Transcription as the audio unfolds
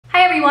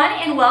everyone,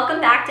 and welcome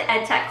back to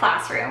EdTech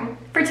Classroom.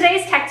 For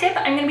today's tech tip,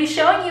 I'm going to be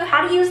showing you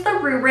how to use the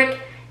Rubric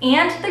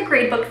and the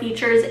Gradebook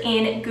features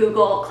in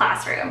Google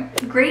Classroom.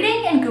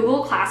 Grading in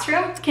Google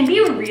Classroom can be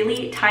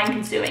really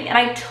time-consuming, and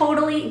I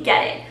totally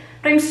get it.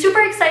 But I'm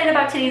super excited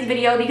about today's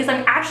video because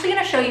I'm actually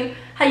going to show you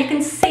how you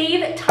can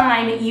save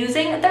time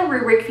using the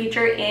Rubric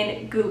feature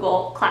in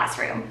Google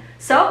Classroom.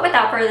 So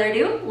without further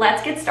ado,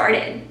 let's get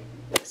started.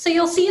 So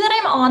you'll see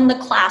that I'm on the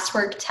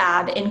Classwork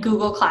tab in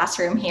Google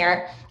Classroom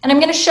here, and I'm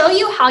going to show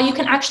you how you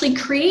can actually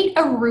create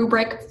a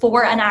rubric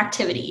for an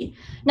activity.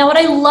 Now, what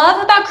I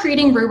love about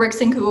creating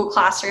rubrics in Google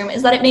Classroom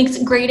is that it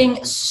makes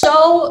grading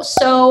so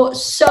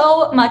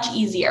much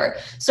easier.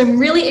 So I'm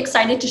really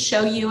excited to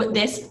show you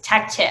this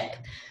tech tip.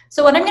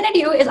 So what I'm going to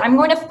do is I'm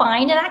going to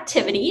find an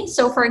activity.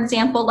 So for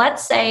example,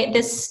 let's say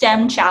this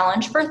STEM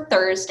challenge for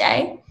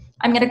Thursday.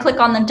 I'm going to click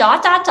on the ...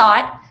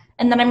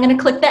 and then I'm going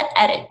to click the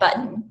edit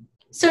button.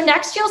 So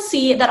next you'll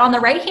see that on the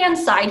right-hand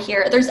side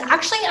here, there's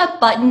actually a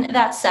button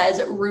that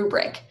says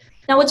Rubric.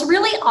 Now what's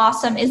really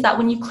awesome is that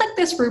when you click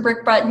this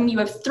Rubric button, you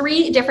have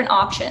 3 different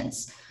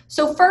options.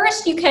 So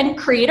first you can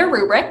create a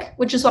rubric,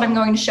 which is what I'm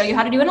going to show you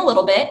how to do in a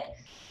little bit.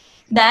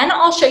 Then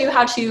I'll show you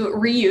how to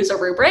reuse a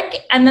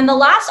rubric. And then the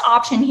last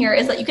option here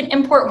is that you can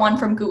import one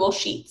from Google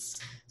Sheets.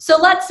 So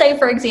let's say,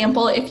 for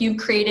example, if you've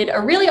created a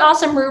really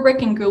awesome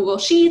rubric in Google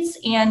Sheets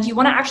and you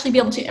want to actually be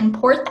able to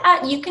import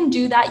that, you can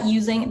do that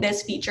using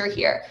this feature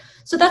here.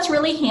 So that's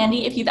really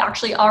handy if you've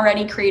actually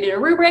already created a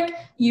rubric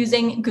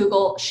using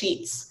Google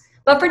Sheets.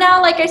 But for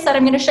now, like I said,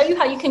 I'm going to show you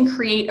how you can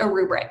create a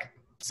rubric.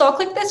 So I'll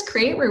click this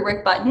Create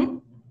Rubric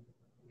button.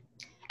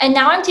 And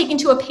now I'm taken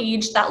to a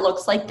page that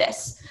looks like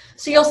this.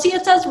 So you'll see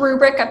it says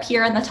Rubric up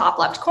here in the top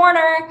left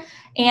corner,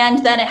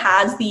 and then it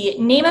has the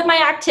name of my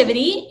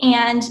activity.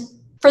 And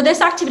for this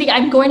activity,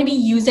 I'm going to be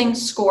using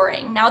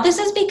scoring. Now this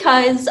is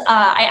because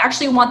I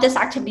actually want this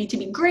activity to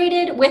be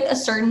graded with a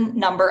certain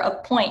number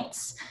of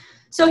points.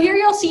 So here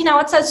you'll see now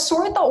it says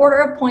sort the order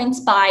of points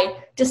by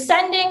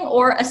descending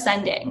or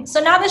ascending. So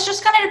now this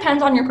just kind of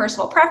depends on your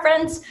personal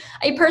preference.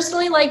 I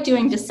personally like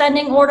doing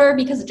descending order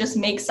because it just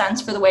makes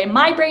sense for the way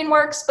my brain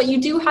works, but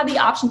you do have the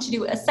option to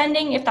do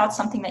ascending if that's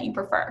something that you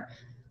prefer.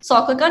 So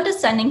I'll click on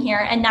descending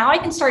here, and now I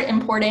can start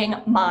importing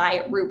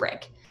my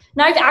rubric.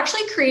 Now I've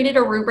actually created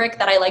a rubric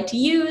that I like to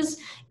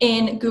use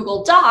in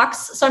Google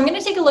Docs, so I'm going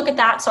to take a look at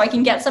that so I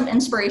can get some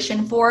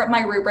inspiration for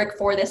my rubric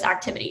for this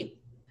activity.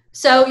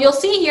 So you'll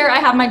see here I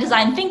have my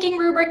design thinking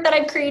rubric that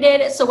I've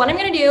created. So what I'm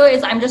going to do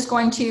is I'm just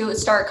going to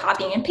start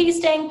copying and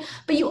pasting,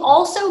 but you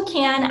also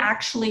can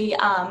actually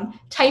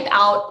type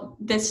out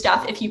this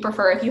stuff if you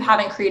prefer, if you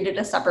haven't created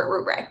a separate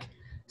rubric.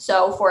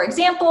 So for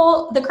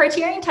example, the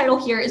criterion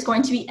title here is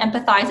going to be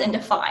empathize and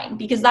define,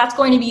 because that's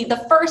going to be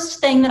the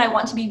first thing that I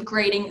want to be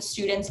grading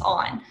students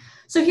on.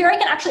 So here I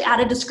can actually add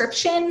a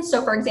description.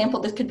 So for example,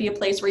 this could be a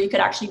place where you could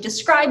actually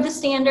describe the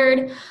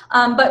standard.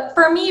 But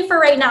for me, for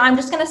right now, I'm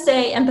just going to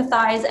say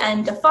empathize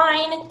and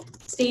define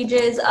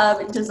stages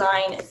of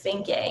design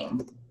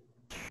thinking.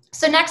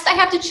 So next I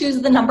have to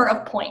choose the number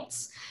of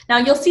points. Now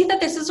you'll see that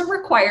this is a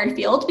required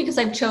field because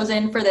I've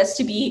chosen for this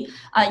to be,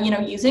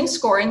 using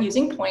scoring,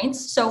 using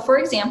points. So for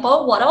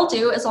example, what I'll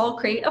do is I'll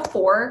create a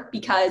 4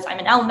 because I'm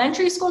an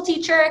elementary school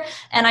teacher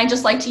and I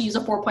just like to use a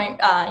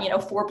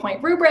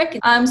 4-point rubric.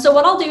 So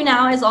what I'll do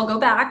now is I'll go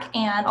back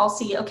and I'll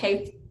see,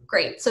 okay,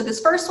 great. So this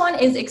first one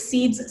is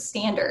exceeds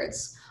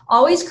standards,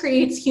 always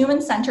creates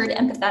human-centered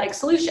empathetic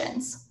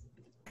solutions.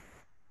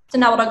 So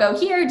now what I'll go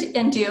here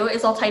and do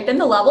is I'll type in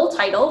the level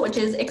title, which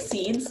is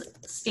exceeds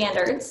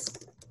standards.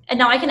 And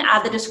now I can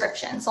add the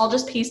description. So I'll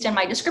just paste in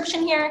my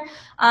description here.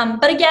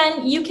 But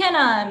again, you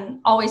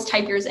can always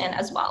type yours in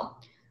as well.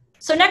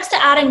 So next,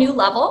 to add a new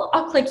level,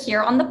 I'll click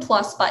here on the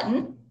plus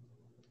button.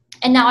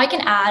 And now I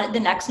can add the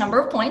next number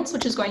of points,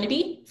 which is going to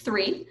be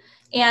 3.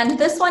 And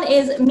this one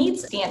is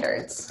meets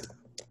standards.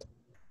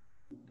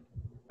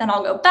 Then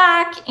I'll go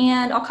back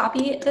and I'll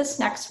copy this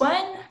next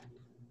one.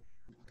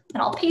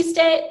 And I'll paste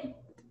it.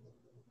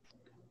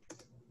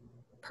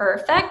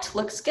 Perfect,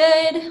 looks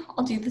good.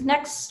 I'll do the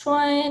next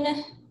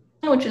one,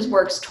 which is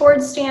works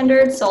towards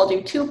standards. So I'll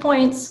do 2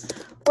 points,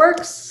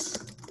 works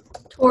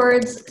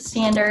towards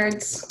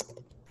standards.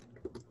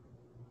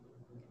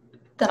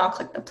 Then I'll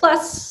click the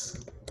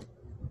plus.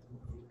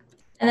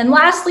 And then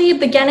lastly,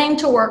 beginning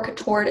to work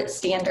toward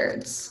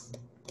standards.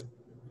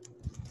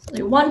 I'll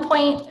do 1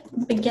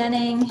 point,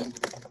 beginning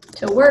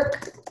to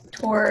work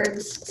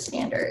towards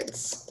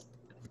standards.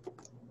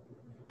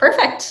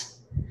 Perfect.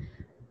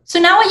 So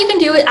now what you can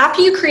do is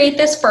after you create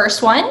this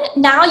first one,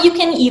 now you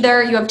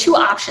have 2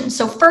 options.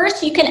 So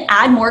first you can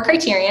add more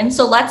criterion.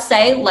 So let's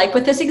say, like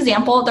with this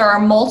example, there are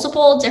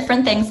multiple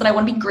different things that I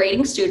want to be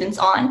grading students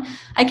on.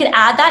 I could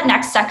add that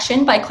next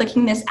section by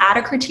clicking this add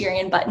a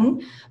criterion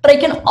button, but I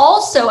can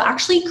also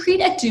actually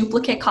create a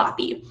duplicate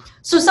copy.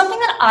 So something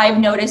that I've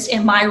noticed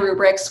in my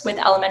rubrics with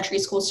elementary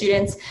school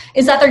students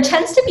is that there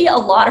tends to be a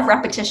lot of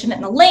repetition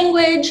in the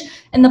language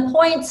and the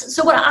points.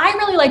 So what I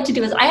really like to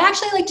do is I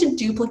actually like to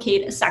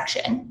duplicate a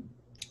section.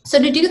 So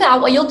to do that,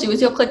 what you'll do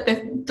is you'll click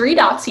the 3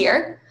 dots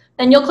here,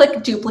 then you'll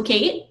click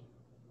duplicate,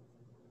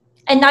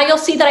 And now you'll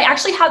see that I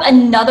actually have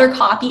another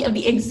copy of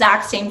the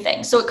exact same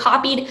thing. So it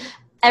copied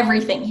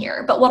everything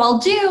here. But what I'll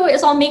do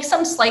is I'll make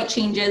some slight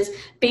changes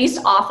based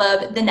off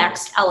of the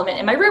next element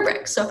in my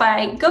rubric. So if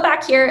I go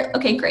back here,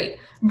 okay, great.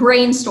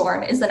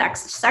 Brainstorm is the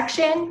next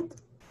section.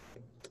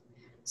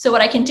 So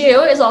what I can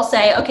do is I'll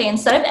say, okay,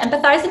 instead of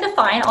empathize and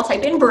define, I'll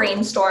type in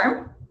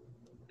brainstorm.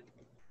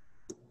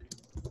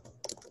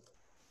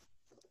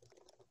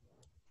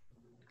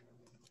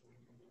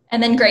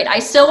 And then great, I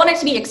still want it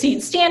to be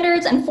exceed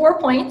standards and 4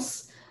 points.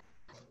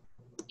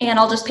 And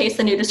I'll just paste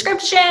the new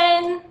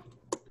description.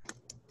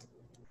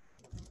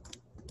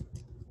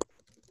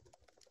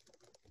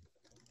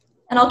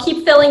 And I'll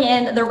keep filling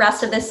in the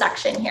rest of this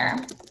section here.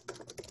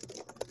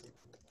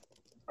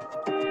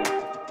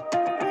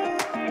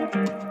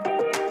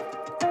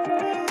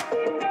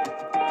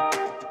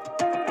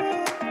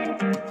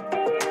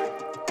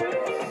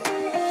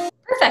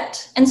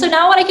 Perfect. And so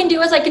now what I can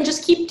do is I can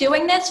just keep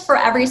doing this for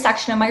every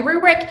section of my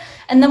rubric.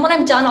 And then when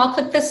I'm done, I'll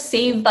click the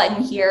save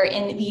button here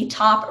in the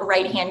top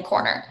right-hand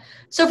corner.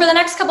 So for the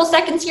next couple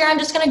seconds here, I'm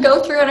just going to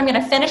go through and I'm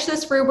going to finish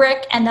this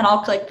rubric, and then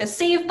I'll click the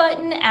save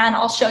button and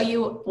I'll show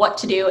you what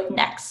to do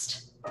next.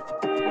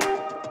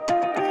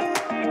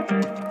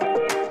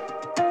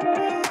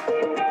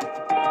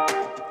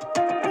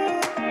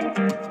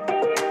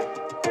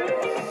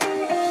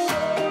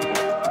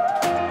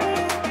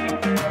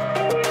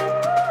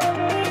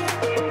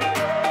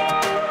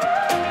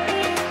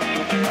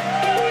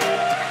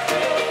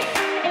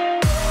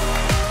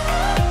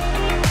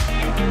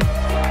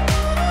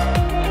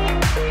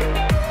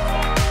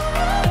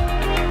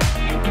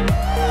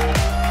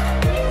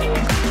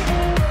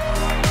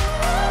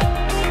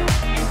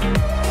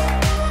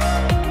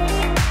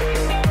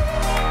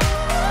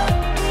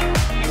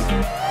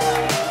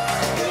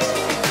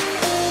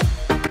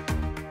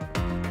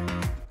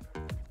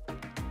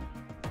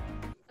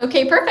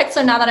 Okay, perfect.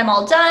 So now that I'm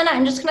all done,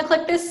 I'm just going to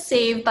click this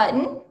save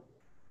button.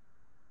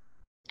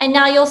 And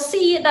now you'll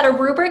see that a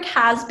rubric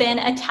has been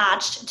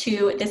attached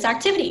to this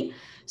activity.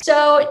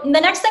 So the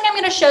next thing I'm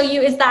going to show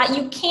you is that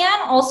you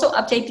can also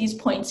update these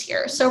points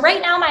here. So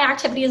right now my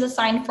activity is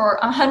assigned for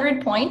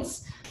 100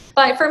 points.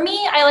 But for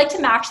me, I like to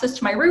match this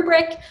to my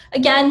rubric.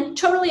 Again,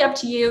 totally up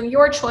to you,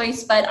 your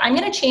choice, but I'm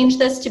going to change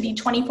this to be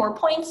 24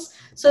 points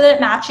so that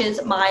it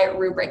matches my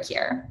rubric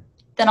here.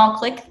 Then I'll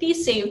click the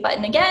save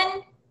button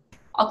again.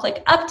 I'll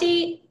click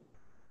update,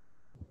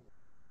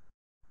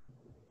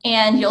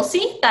 and you'll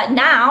see that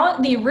now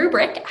the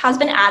rubric has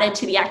been added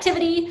to the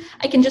activity.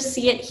 I can just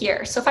see it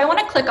here. So if I want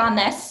to click on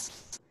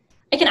this,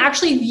 I can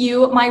actually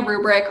view my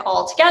rubric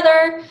all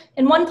together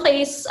in one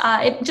place.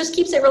 It just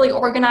keeps it really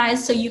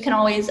organized, so you can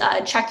always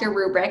check your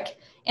rubric.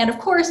 And of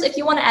course, if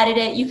you want to edit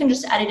it, you can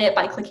just edit it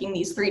by clicking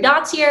these 3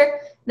 dots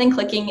here, then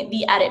clicking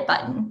the edit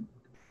button.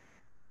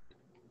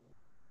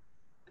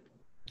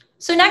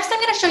 So next I'm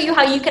going to show you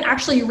how you can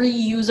actually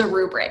reuse a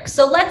rubric.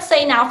 So let's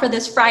say now for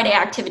this Friday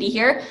activity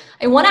here,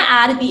 I want to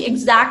add the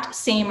exact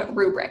same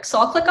rubric. So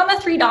I'll click on the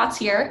 3 dots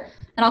here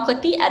and I'll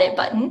click the edit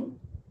button.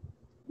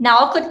 Now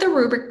I'll click the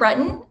rubric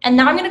button, and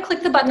now I'm going to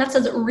click the button that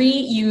says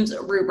reuse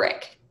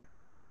rubric.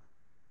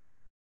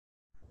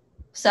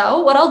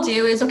 So what I'll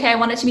do is, okay, I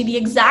want it to be the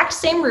exact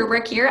same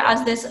rubric here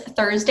as this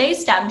Thursday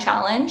STEM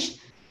challenge.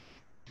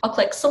 I'll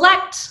click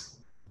select.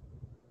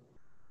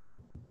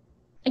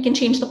 I can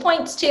change the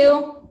points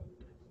too.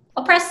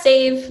 I'll press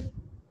save,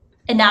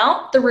 and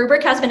now the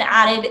rubric has been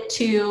added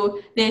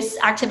to this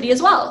activity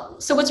as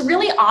well. So what's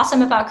really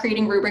awesome about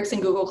creating rubrics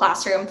in Google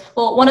Classroom,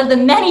 well, one of the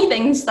many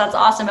things that's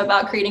awesome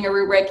about creating a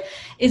rubric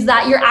is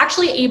that you're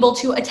actually able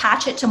to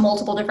attach it to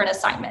multiple different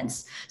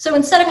assignments. So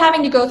instead of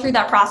having to go through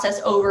that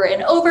process over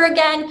and over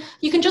again,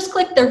 you can just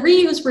click the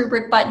reuse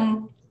rubric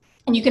button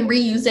and you can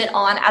reuse it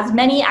on as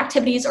many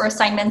activities or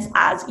assignments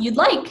as you'd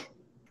like.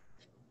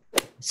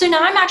 So now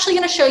I'm actually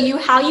going to show you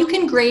how you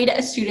can grade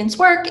a student's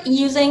work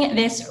using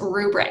this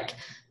rubric.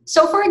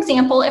 So for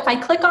example, if I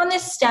click on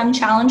this STEM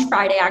Challenge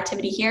Friday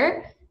activity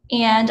here,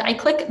 and I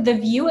click the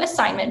View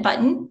Assignment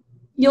button,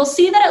 you'll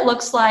see that it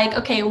looks like,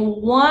 okay,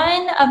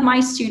 one of my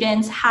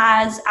students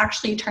has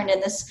actually turned in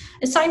this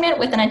assignment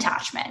with an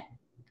attachment.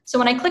 So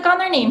when I click on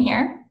their name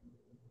here,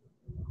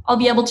 I'll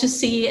be able to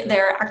see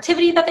their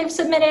activity that they've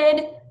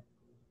submitted.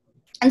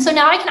 And so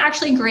now I can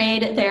actually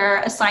grade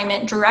their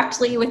assignment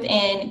directly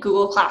within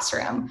Google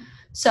Classroom.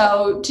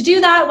 So to do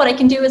that, what I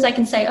can do is I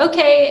can say,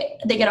 okay,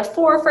 they get a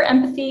 4 for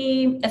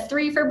empathy, a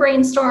 3 for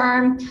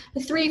brainstorm, a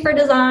 3 for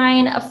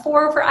design, a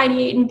 4 for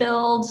ideate and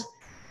build,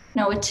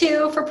 a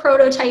 2 for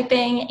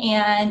prototyping,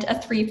 and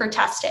a 3 for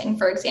testing,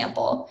 for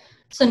example.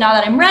 So now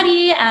that I'm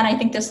ready, and I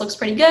think this looks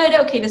pretty good,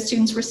 okay, the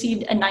students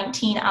received a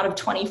 19 out of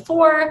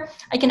 24.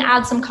 I can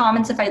add some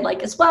comments if I'd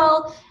like as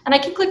well, and I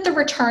can click the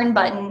return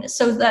button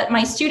so that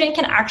my student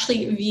can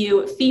actually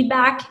view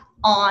feedback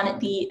on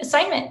the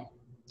assignment.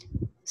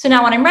 So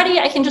now when I'm ready,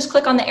 I can just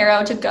click on the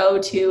arrow to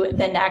go to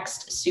the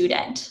next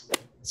student.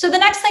 So the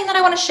next thing that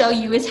I want to show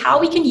you is how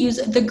we can use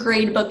the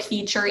Gradebook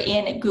feature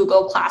in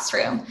Google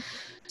Classroom.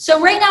 So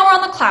right now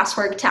we're on the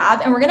classwork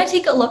tab, and we're going to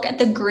take a look at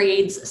the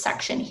grades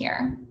section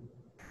here.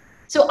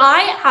 So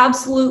I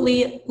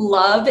absolutely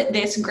love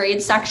this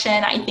grade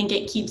section. I think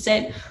it keeps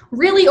it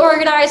really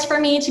organized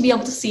for me to be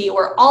able to see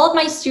where all of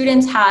my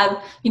students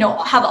have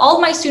all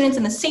of my students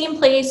in the same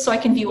place, so I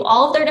can view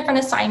all of their different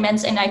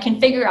assignments and I can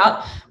figure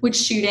out which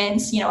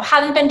students,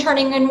 haven't been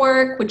turning in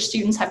work, which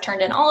students have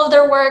turned in all of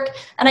their work,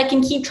 and I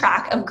can keep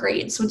track of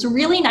grades. So it's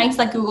really nice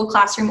that Google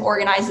Classroom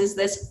organizes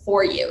this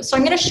for you. So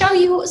I'm going to show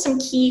you some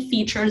key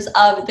features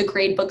of the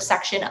gradebook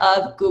section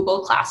of Google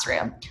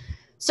Classroom.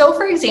 So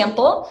for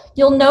example,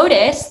 you'll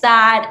notice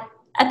that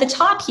at the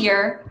top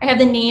here, I have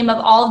the name of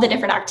all of the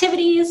different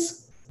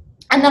activities.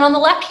 And then on the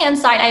left-hand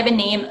side,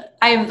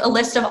 I have a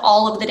list of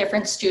all of the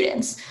different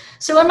students.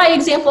 So in my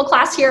example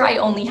class here, I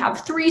only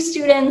have 3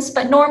 students,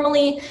 but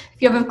normally if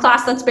you have a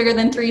class that's bigger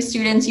than 3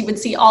 students, you would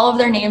see all of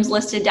their names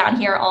listed down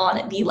here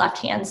on the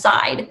left-hand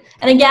side.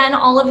 And again,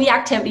 all of the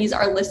activities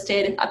are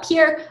listed up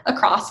here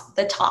across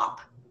the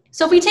top.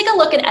 So if we take a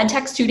look at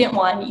EdTech Student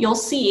 1, you'll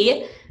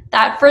see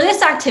that for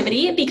this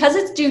activity, because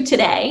it's due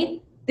today,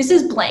 this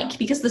is blank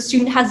because the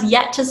student has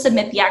yet to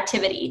submit the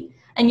activity.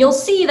 And you'll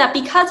see that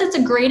because it's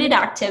a graded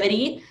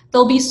activity,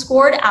 they'll be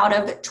scored out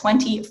of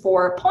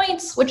 24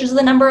 points, which is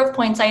the number of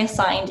points I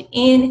assigned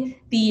in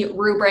the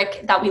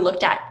rubric that we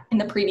looked at in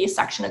the previous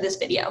section of this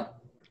video.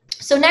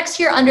 So next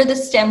here under the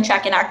STEM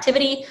check-in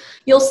activity,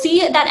 you'll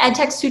see that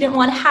EdTech Student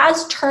 1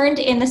 has turned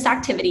in this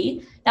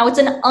activity. Now it's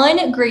an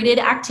ungraded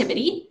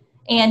activity.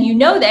 And you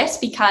know this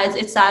because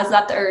it says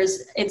that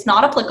it's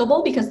not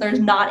applicable because there's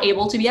not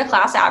able to be a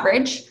class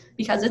average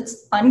because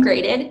it's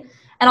ungraded.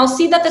 And I'll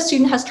see that the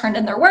student has turned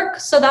in their work.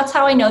 So that's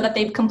how I know that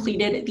they've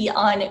completed the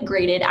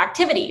ungraded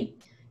activity.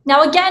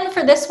 Now again,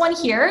 for this one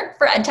here,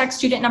 for EdTech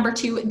Student number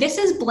 2, this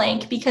is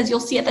blank because you'll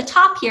see at the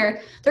top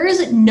here, there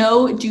is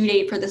no due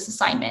date for this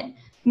assignment,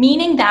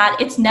 meaning that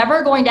it's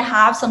never going to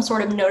have some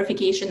sort of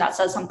notification that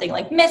says something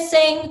like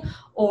missing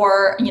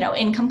or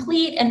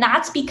incomplete. And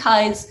that's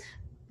because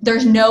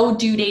there's no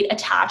due date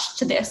attached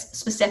to this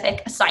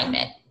specific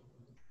assignment.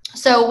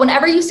 So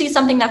whenever you see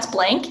something that's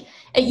blank,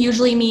 it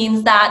usually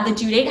means that the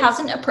due date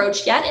hasn't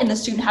approached yet and the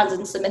student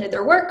hasn't submitted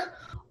their work,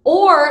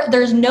 or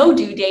there's no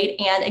due date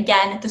and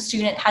again, the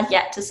student has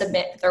yet to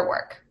submit their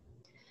work.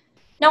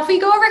 Now, if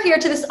we go over here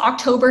to this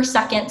October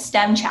 2nd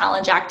STEM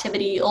challenge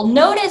activity, you'll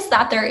notice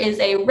that there is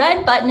a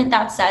red button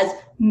that says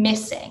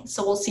missing.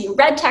 So we'll see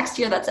red text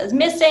here that says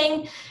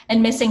missing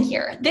and missing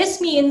here.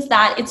 This means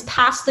that it's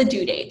past the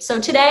due date.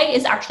 So today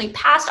is actually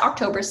past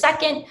October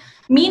 2nd,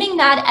 meaning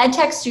that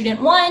EdTech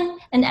Student 1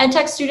 and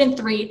EdTech Student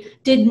 3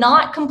 did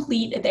not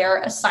complete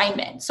their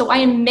assignment. So I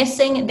am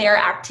missing their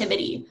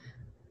activity.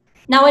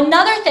 Now,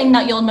 another thing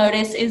that you'll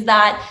notice is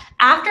that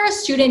after a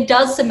student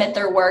does submit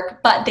their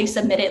work, but they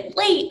submit it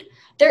late,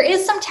 there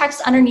is some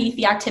text underneath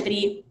the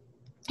activity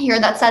here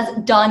that says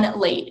done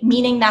late,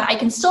 meaning that I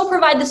can still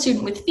provide the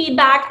student with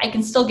feedback, I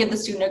can still give the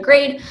student a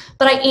grade,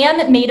 but I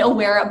am made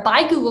aware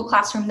by Google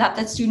Classroom that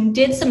the student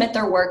did submit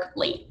their work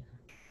late.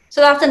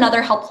 So that's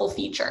another helpful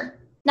feature.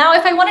 Now,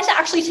 if I wanted to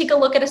actually take a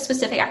look at a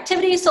specific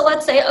activity, so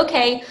let's say,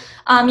 okay,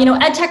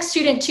 EdTech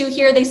Student 2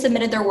 here, they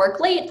submitted their work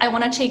late. I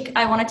want to take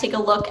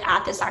a look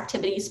at this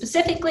activity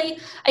specifically.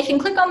 I can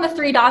click on the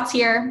 3 dots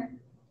here,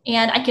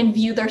 and I can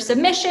view their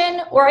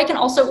submission, or I can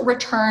also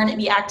return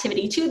the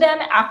activity to them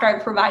after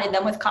I've provided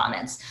them with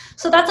comments.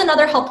 So that's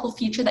another helpful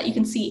feature that you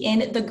can see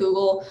in the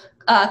Google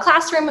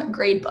Classroom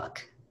Gradebook.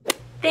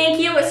 Thank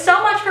you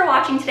so much for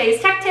watching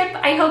today's tech tip.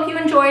 I hope you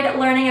enjoyed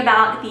learning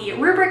about the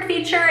rubric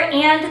feature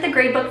and the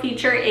gradebook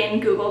feature in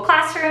Google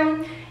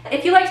Classroom.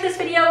 If you liked this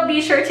video,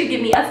 be sure to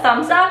give me a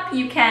thumbs up.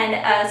 You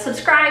can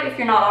subscribe if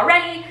you're not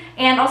already,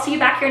 and I'll see you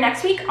back here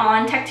next week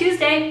on Tech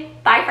Tuesday.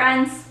 Bye,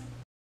 friends.